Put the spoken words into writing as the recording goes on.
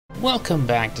Welcome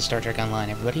back to Star Trek Online,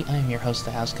 everybody. I am your host,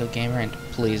 the Housecoat Gamer, and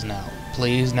please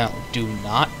no, do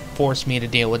not force me to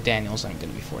deal with Daniels. I'm going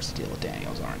to be forced to deal with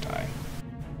Daniels, aren't I?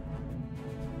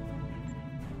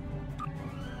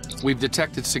 We've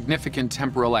detected significant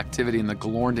temporal activity in the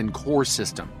Galorndon core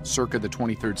system, circa the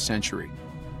 23rd century.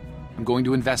 I'm going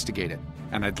to investigate it,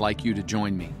 and I'd like you to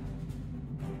join me.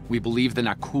 We believe the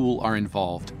Nakul are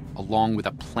involved, along with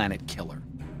a planet killer,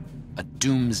 a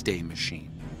doomsday machine.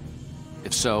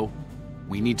 If so,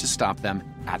 we need to stop them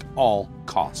at all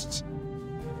costs.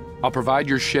 I'll provide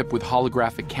your ship with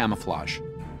holographic camouflage.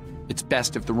 It's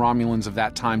best if the Romulans of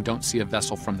that time don't see a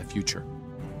vessel from the future.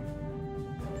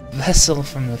 Vessel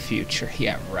from the future,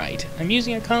 yeah, right. I'm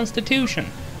using a Constitution.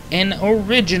 An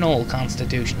original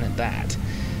Constitution at that.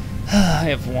 I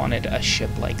have wanted a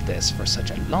ship like this for such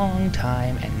a long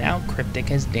time, and now Cryptic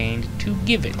has deigned to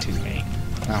give it to me.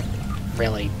 Well,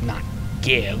 really, not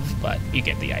give, but you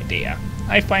get the idea.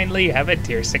 I finally have a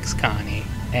Tier 6 Connie,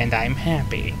 and I'm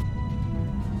happy.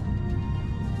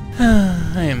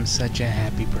 I am such a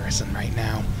happy person right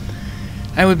now.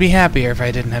 I would be happier if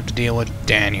I didn't have to deal with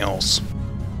Daniels.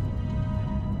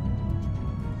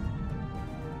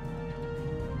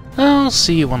 I'll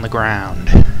see you on the ground.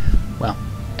 Well,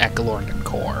 at Galorndon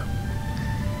Core.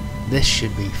 This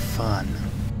should be fun.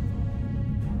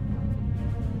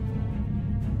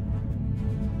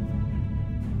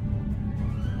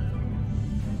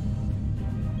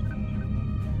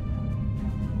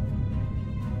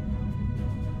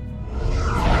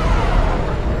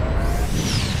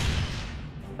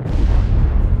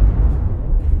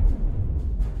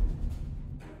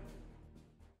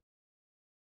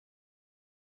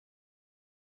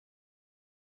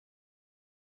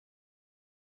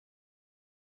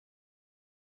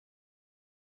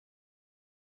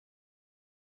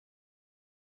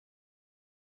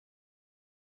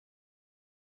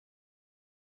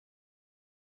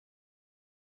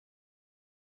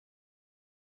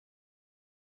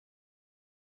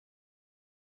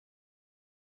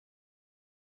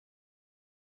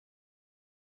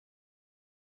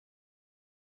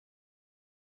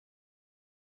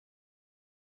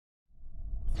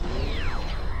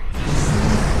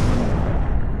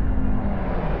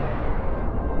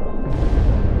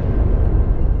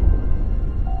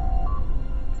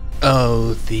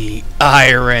 Oh, the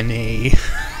irony.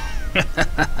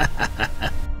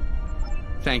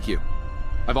 Thank you.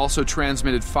 I've also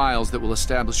transmitted files that will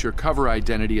establish your cover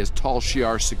identity as Tal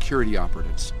Shiar security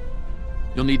operatives.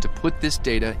 You'll need to put this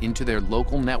data into their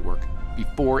local network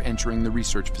before entering the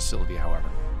research facility, however.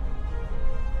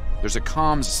 There's a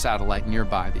comms satellite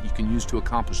nearby that you can use to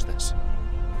accomplish this.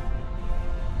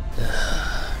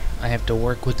 I have to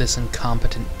work with this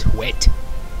incompetent twit.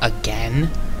 Again?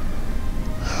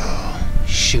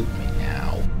 Shoot me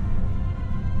now.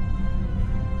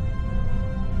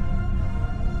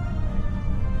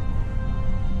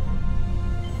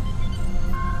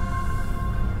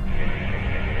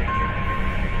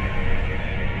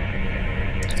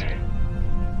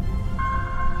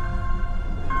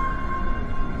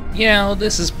 Yeah, well,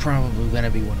 this is probably going to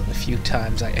be one of the few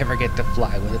times I ever get to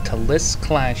fly with a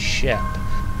Tallis-class ship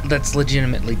that's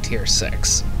legitimately Tier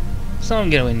 6. So I'm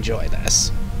going to enjoy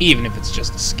this, even if it's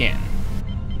just a skin.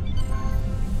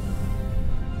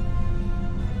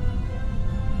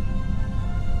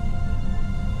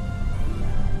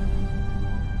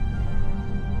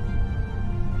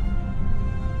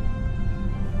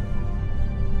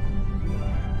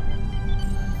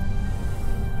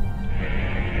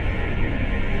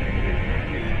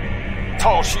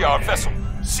 Tal Shiar vessel,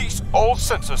 cease all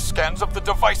sensor scans of the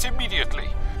device immediately.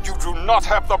 You do not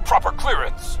have the proper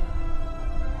clearance.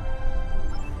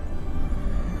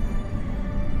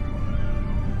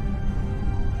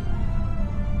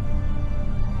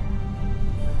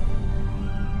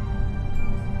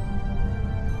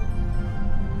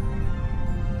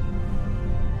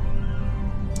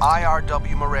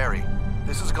 IRW Moreri,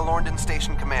 this is Galorndon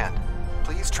Station Command.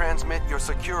 Please transmit your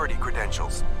security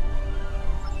credentials.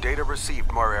 Data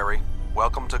received, Moreri.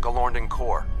 Welcome to Galorndon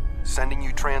Core. Sending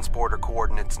you transporter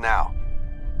coordinates now.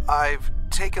 I've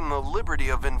taken the liberty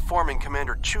of informing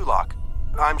Commander Chulok.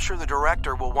 I'm sure the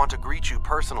Director will want to greet you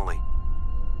personally.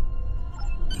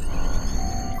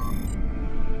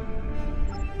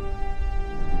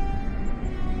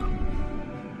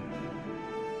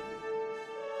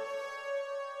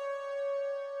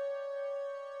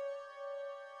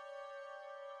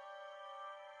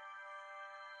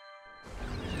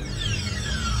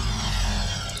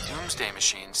 Doomsday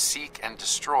machines seek and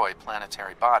destroy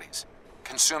planetary bodies,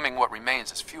 consuming what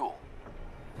remains as fuel.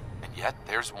 And yet,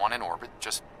 there's one in orbit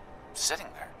just sitting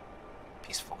there,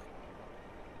 peacefully.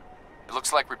 It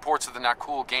looks like reports of the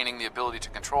Nakul gaining the ability to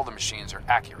control the machines are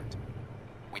accurate.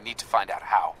 We need to find out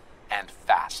how, and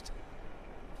fast.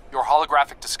 Your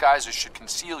holographic disguises should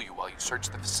conceal you while you search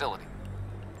the facility.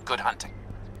 Good hunting.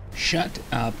 Shut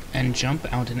up and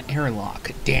jump out an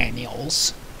airlock,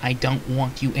 Daniels. I don't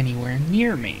want you anywhere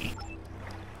near me.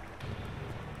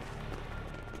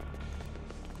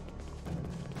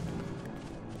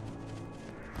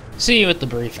 See you at the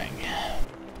briefing.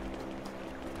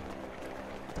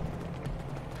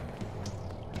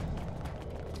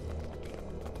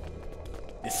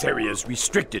 This area is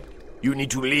restricted. You need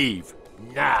to leave.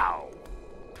 Now.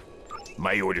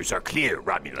 My orders are clear,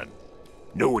 Romulan.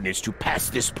 No one is to pass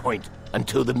this point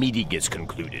until the meeting is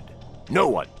concluded. No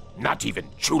one, not even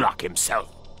Chulak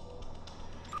himself.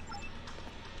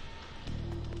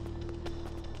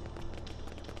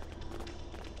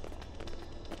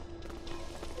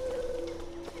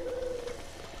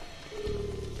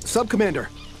 Sub-Commander,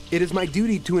 it is my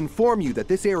duty to inform you that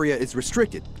this area is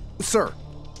restricted. Sir.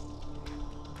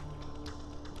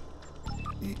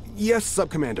 Yes,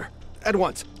 Sub-Commander. At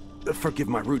once. Forgive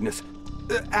my rudeness.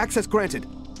 Access granted.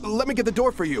 Let me get the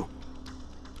door for you.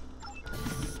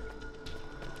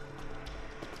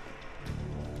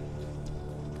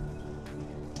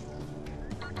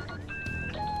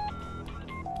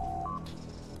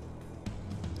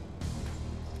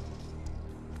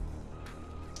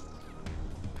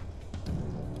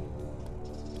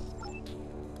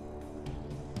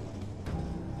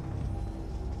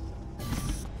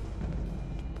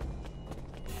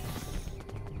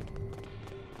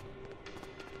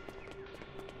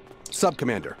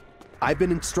 Sub-Commander, I've been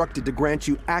instructed to grant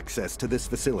you access to this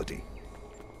facility.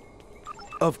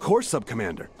 Of course,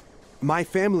 Sub-Commander. My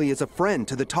family is a friend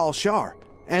to the Tal Shar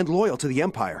and loyal to the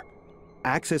Empire.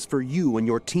 Access for you and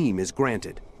your team is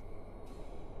granted.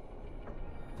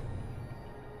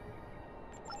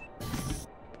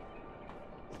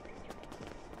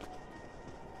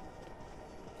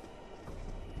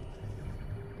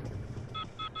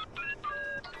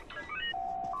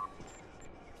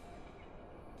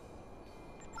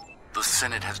 The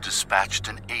Senate has dispatched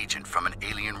an agent from an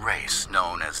alien race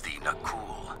known as the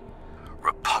Nakul.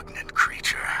 Repugnant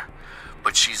creature.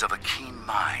 But she's of a keen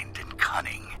mind and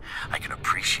cunning I can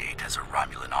appreciate as a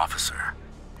Romulan officer.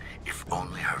 If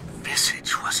only her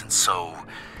visage wasn't so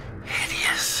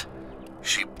hideous.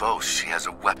 She boasts she has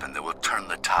a weapon that will turn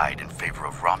the tide in favor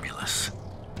of Romulus.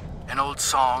 An old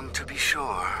song, to be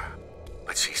sure,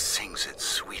 but she sings it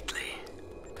sweetly.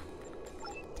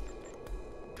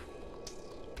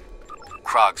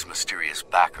 Krog's mysterious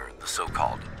backer, the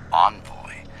so-called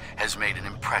envoy, has made an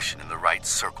impression in the right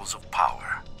circles of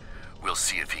power. We'll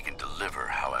see if he can deliver,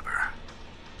 however.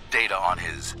 Data on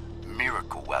his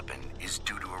miracle weapon is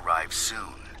due to arrive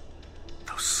soon.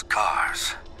 Those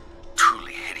scars,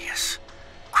 truly hideous.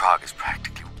 Krog is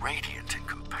practically radiant in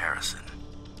comparison.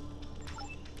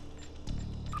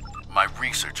 My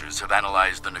researchers have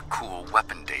analyzed the Nakul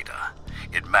weapon data.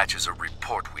 It matches a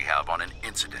report we have on an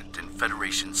incident in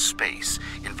Federation space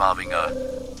involving a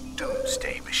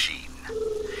doomsday machine.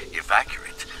 If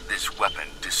accurate, this weapon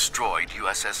destroyed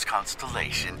USS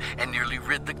Constellation and nearly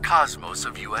rid the cosmos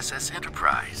of USS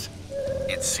Enterprise.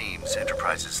 It seems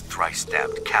Enterprise's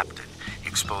thrice-stabbed captain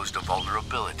exposed a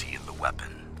vulnerability in the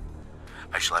weapon.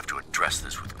 I shall have to address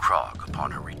this with Krog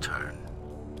upon her return.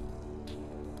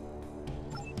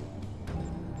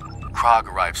 Krog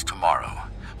arrives tomorrow,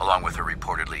 along with her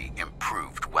reportedly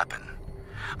improved weapon.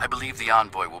 I believe the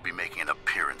envoy will be making an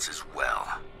appearance as well.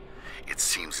 It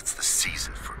seems it's the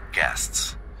season for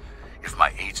guests. If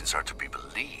my agents are to be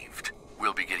believed,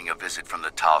 we'll be getting a visit from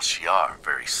the Tal Shiar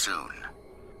very soon.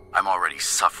 I'm already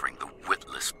suffering the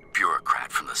witless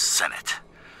bureaucrat from the Senate.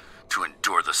 To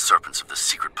endure the serpents of the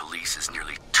secret police is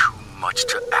nearly too much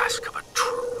to ask of a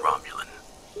true Romulan.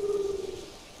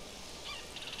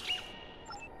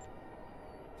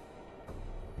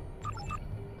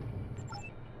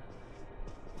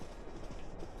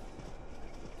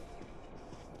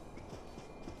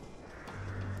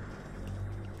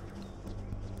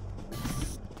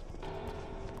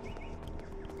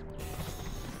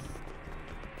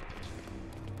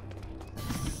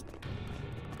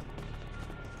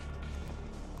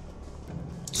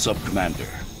 Sub-Commander,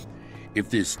 if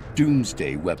this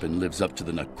doomsday weapon lives up to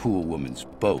the Nakul woman's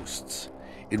boasts,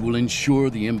 it will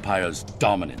ensure the Empire's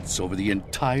dominance over the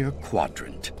entire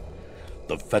quadrant.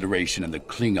 The Federation and the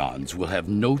Klingons will have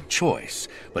no choice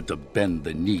but to bend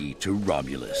the knee to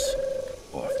Romulus,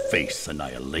 or face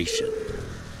annihilation.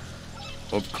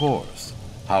 Of course,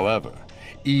 however,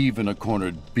 even a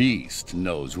cornered beast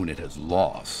knows when it has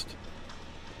lost.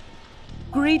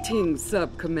 Greetings,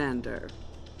 Sub-Commander.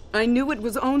 I knew it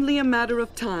was only a matter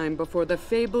of time before the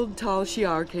fabled Tal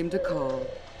Shiar came to call.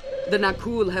 The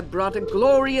Nakul have brought a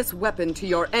glorious weapon to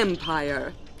your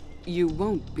empire. You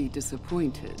won't be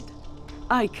disappointed.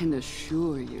 I can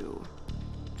assure you.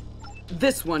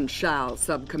 This one shall,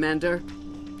 Sub-Commander.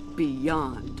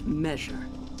 Beyond measure.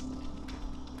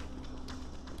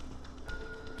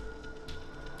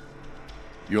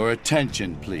 Your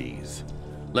attention, please.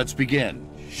 Let's begin,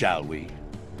 shall we?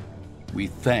 We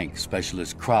thank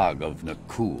Specialist Krog of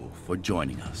Nakul for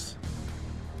joining us.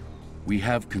 We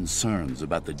have concerns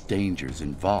about the dangers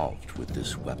involved with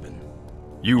this weapon.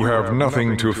 You have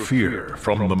nothing to fear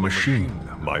from the machine,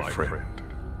 my friend.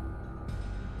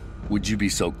 Would you be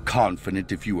so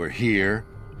confident if you were here,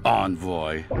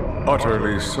 Envoy?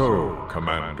 Utterly so,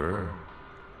 Commander.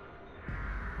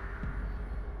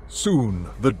 Soon,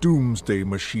 the Doomsday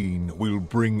Machine will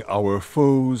bring our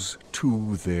foes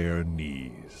to their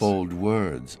knees. Bold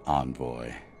words,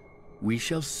 Envoy. We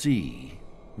shall see,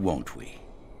 won't we?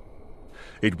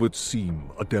 It would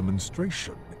seem a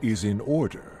demonstration is in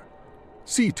order.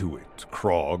 See to it,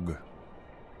 Krog.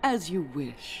 As you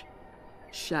wish.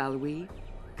 Shall we,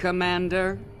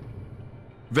 Commander?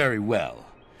 Very well.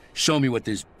 Show me what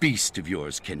this beast of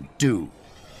yours can do.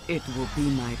 It will be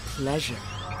my pleasure.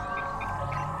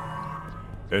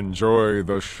 Enjoy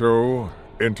the show,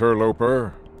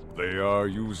 interloper. They are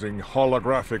using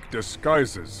holographic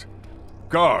disguises.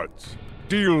 Guards,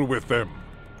 deal with them.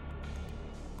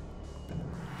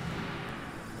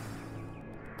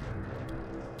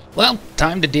 Well,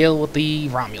 time to deal with the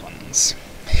Romulans.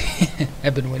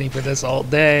 I've been waiting for this all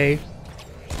day.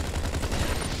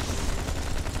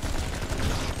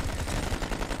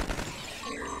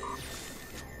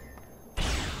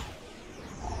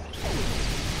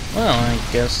 Well, I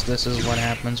guess this is what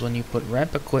happens when you put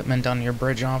rep equipment on your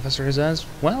bridge officers as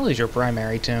well as your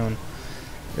primary tune.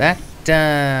 That,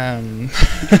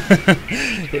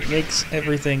 it makes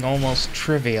everything almost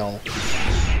trivial.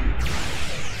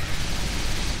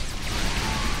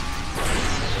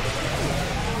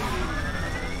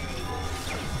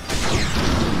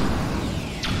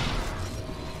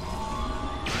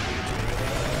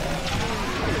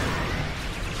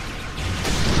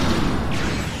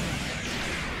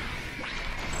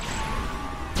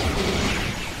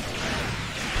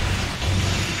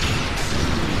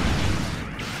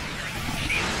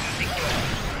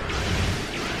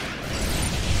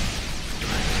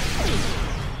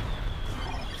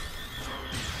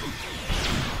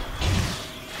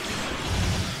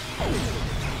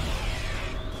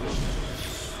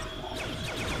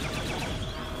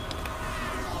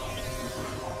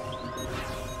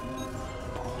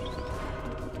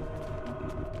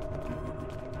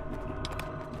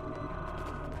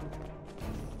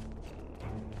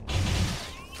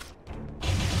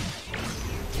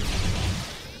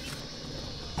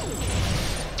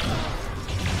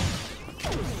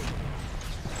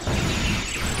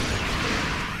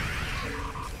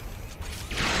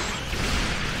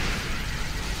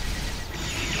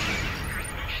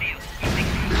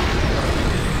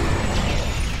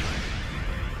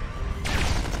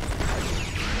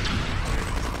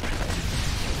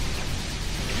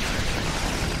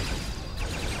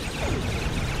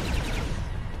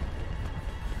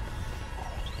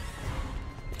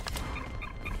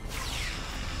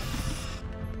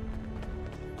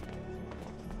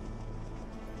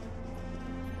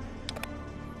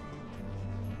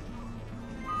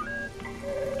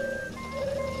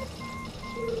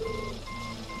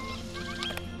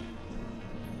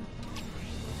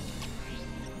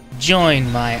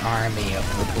 Join my army of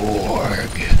the Borg.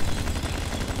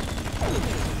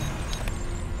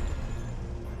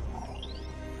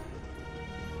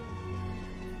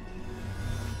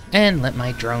 And let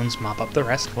my drones mop up the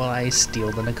rest while I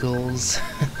steal the Nakul's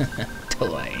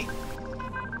toy.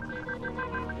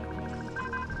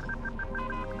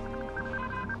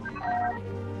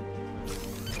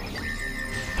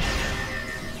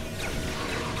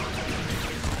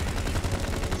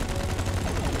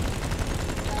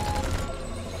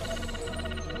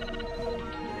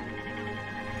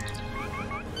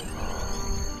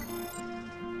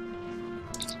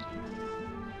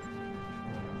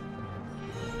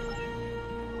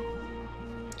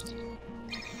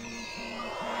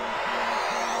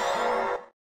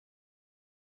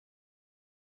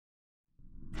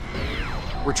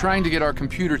 We're trying to get our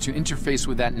computer to interface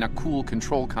with that Nakul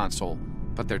control console,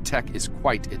 but their tech is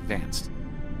quite advanced.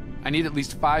 I need at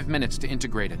least 5 minutes to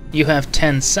integrate it. You have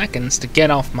 10 seconds to get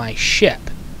off my ship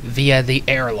via the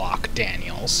airlock,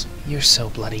 Daniels. You're so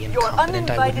bloody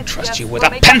incompetent I wouldn't trust you with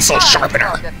a pencil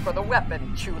sharpener! For the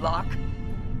weapon, Chulok.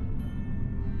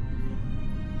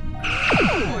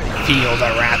 Feel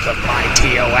the wrath of my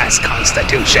TOS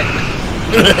constitution.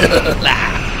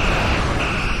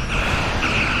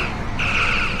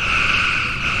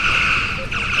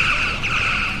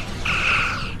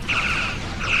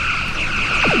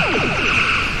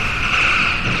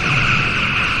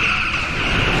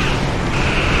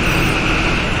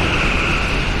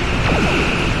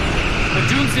 The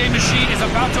Doomsday machine is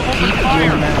about to open Keep fire!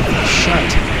 your mouth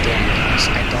shut, Daniels.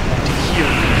 I don't want to hear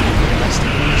your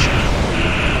investigation.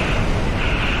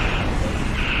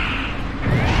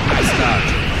 I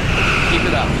stopped. Keep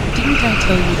it up. Didn't I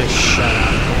tell you to shut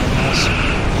up, Daniels?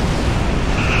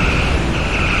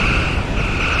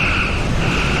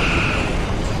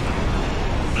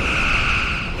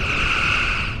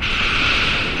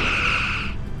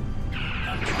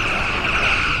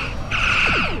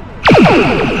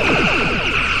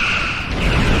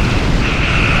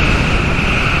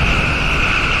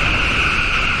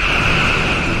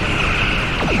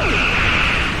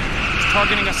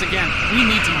 Targeting us again. We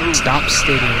need to move. Stop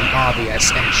stating the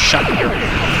obvious and shut your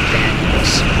mouth,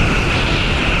 Daniels.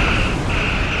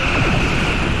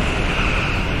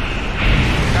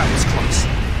 That was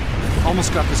close.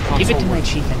 Almost got this console. Give it to my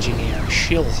chief engineer.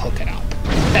 She'll hook it up.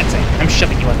 That's it. I'm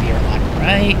shoving you up the airlock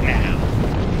right now.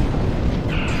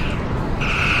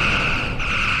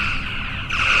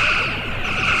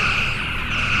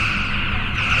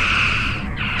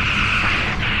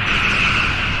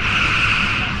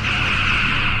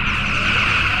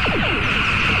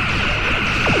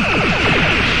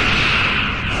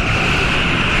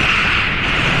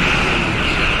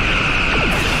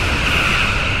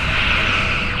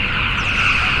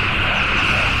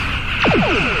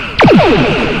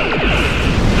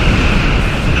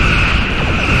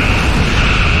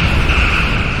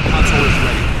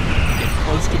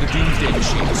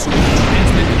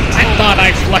 I thought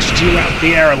I flushed you out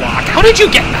the airlock. How did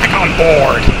you get back on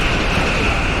board?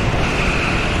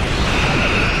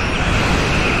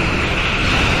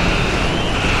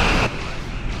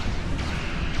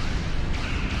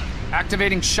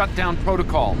 Activating shutdown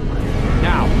protocol.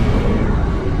 Now.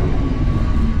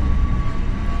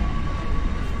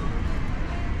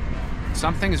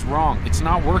 Something is wrong. It's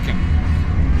not working.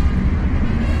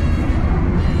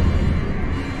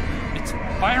 It's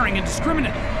firing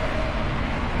indiscriminately.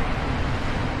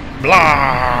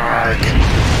 Blarg!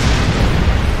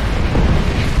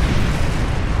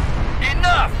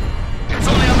 Enough! It's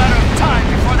only a matter of time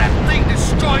before that thing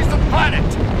destroys the planet!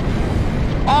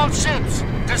 All ships,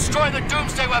 destroy the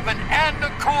Doomsday weapon and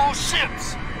the cool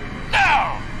ships!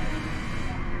 Now!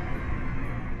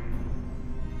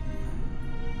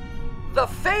 The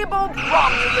fabled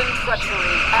Romulan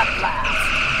treachery at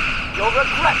last. You'll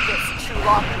regret this,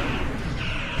 Chicxulub.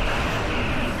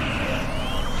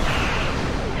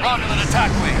 Romulan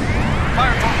attack wing.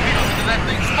 Fire torpedoes into that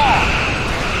thing's maw.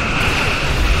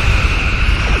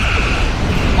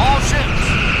 All ships,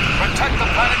 protect the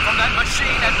planet from that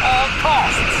machine at all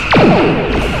costs.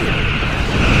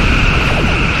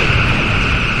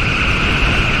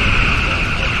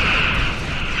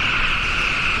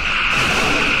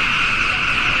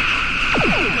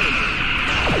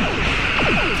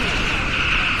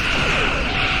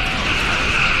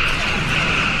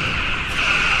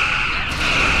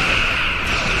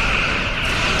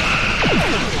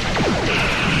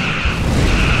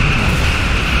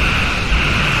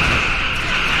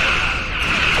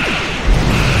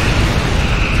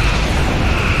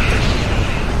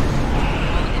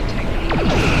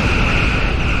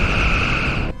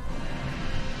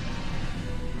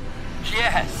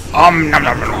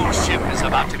 Your ship is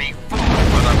about to be food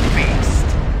for the beast.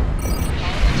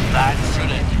 That's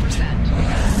it.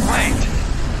 Wait!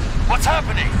 What's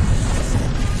happening?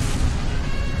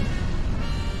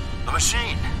 The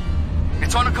machine.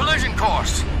 It's on a collision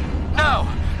course. No!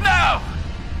 No!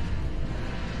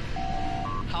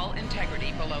 Hull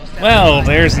integrity below 7. Well,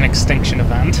 there's an extinction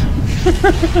event.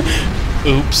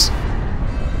 Oops.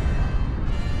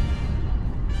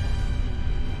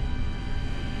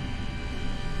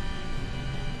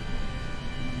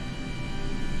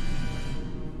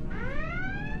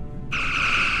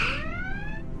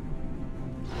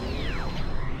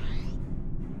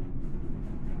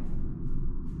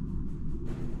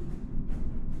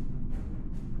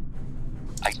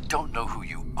 I don't know who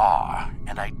you are,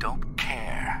 and I don't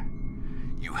care.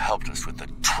 You helped us with the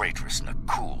traitorous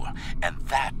Nakul, and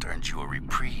that earned you a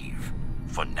reprieve.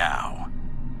 For now.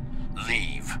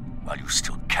 Leave while you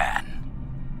still can.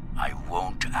 I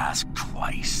won't ask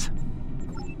twice.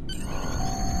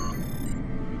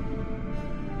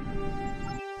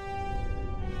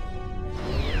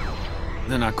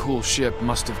 The Nakul ship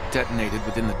must have detonated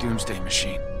within the Doomsday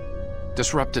machine.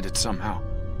 disrupted it somehow.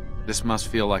 This must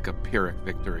feel like a Pyrrhic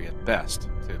victory at best,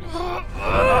 too.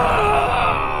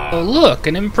 Oh, look,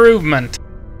 an improvement.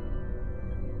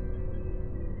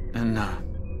 An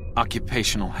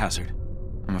occupational hazard,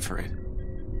 I'm afraid.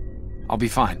 I'll be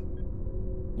fine.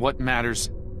 What matters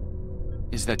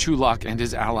is that Chulak and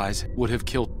his allies would have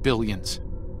killed billions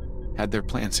had their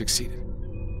plan succeeded.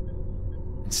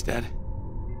 Instead,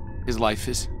 his life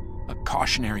is a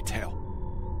cautionary tale,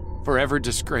 forever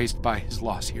disgraced by his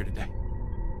loss here today.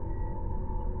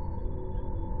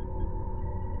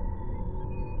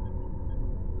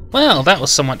 Well, that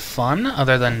was somewhat fun,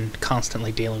 other than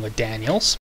constantly dealing with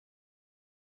Daniels.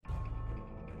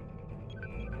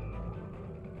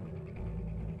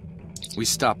 We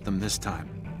stopped them this time,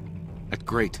 at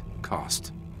great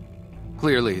cost.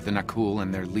 Clearly, the Nakul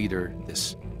and their leader,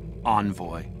 this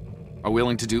envoy, are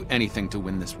willing to do anything to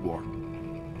win this war,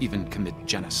 even commit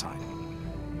genocide.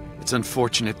 It's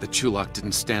unfortunate that Chulak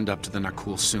didn't stand up to the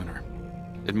Nakul sooner.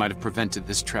 It might have prevented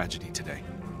this tragedy today.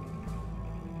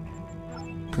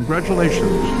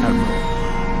 Congratulations, Admiral.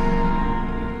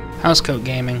 Housecoat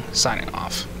Gaming, signing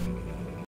off.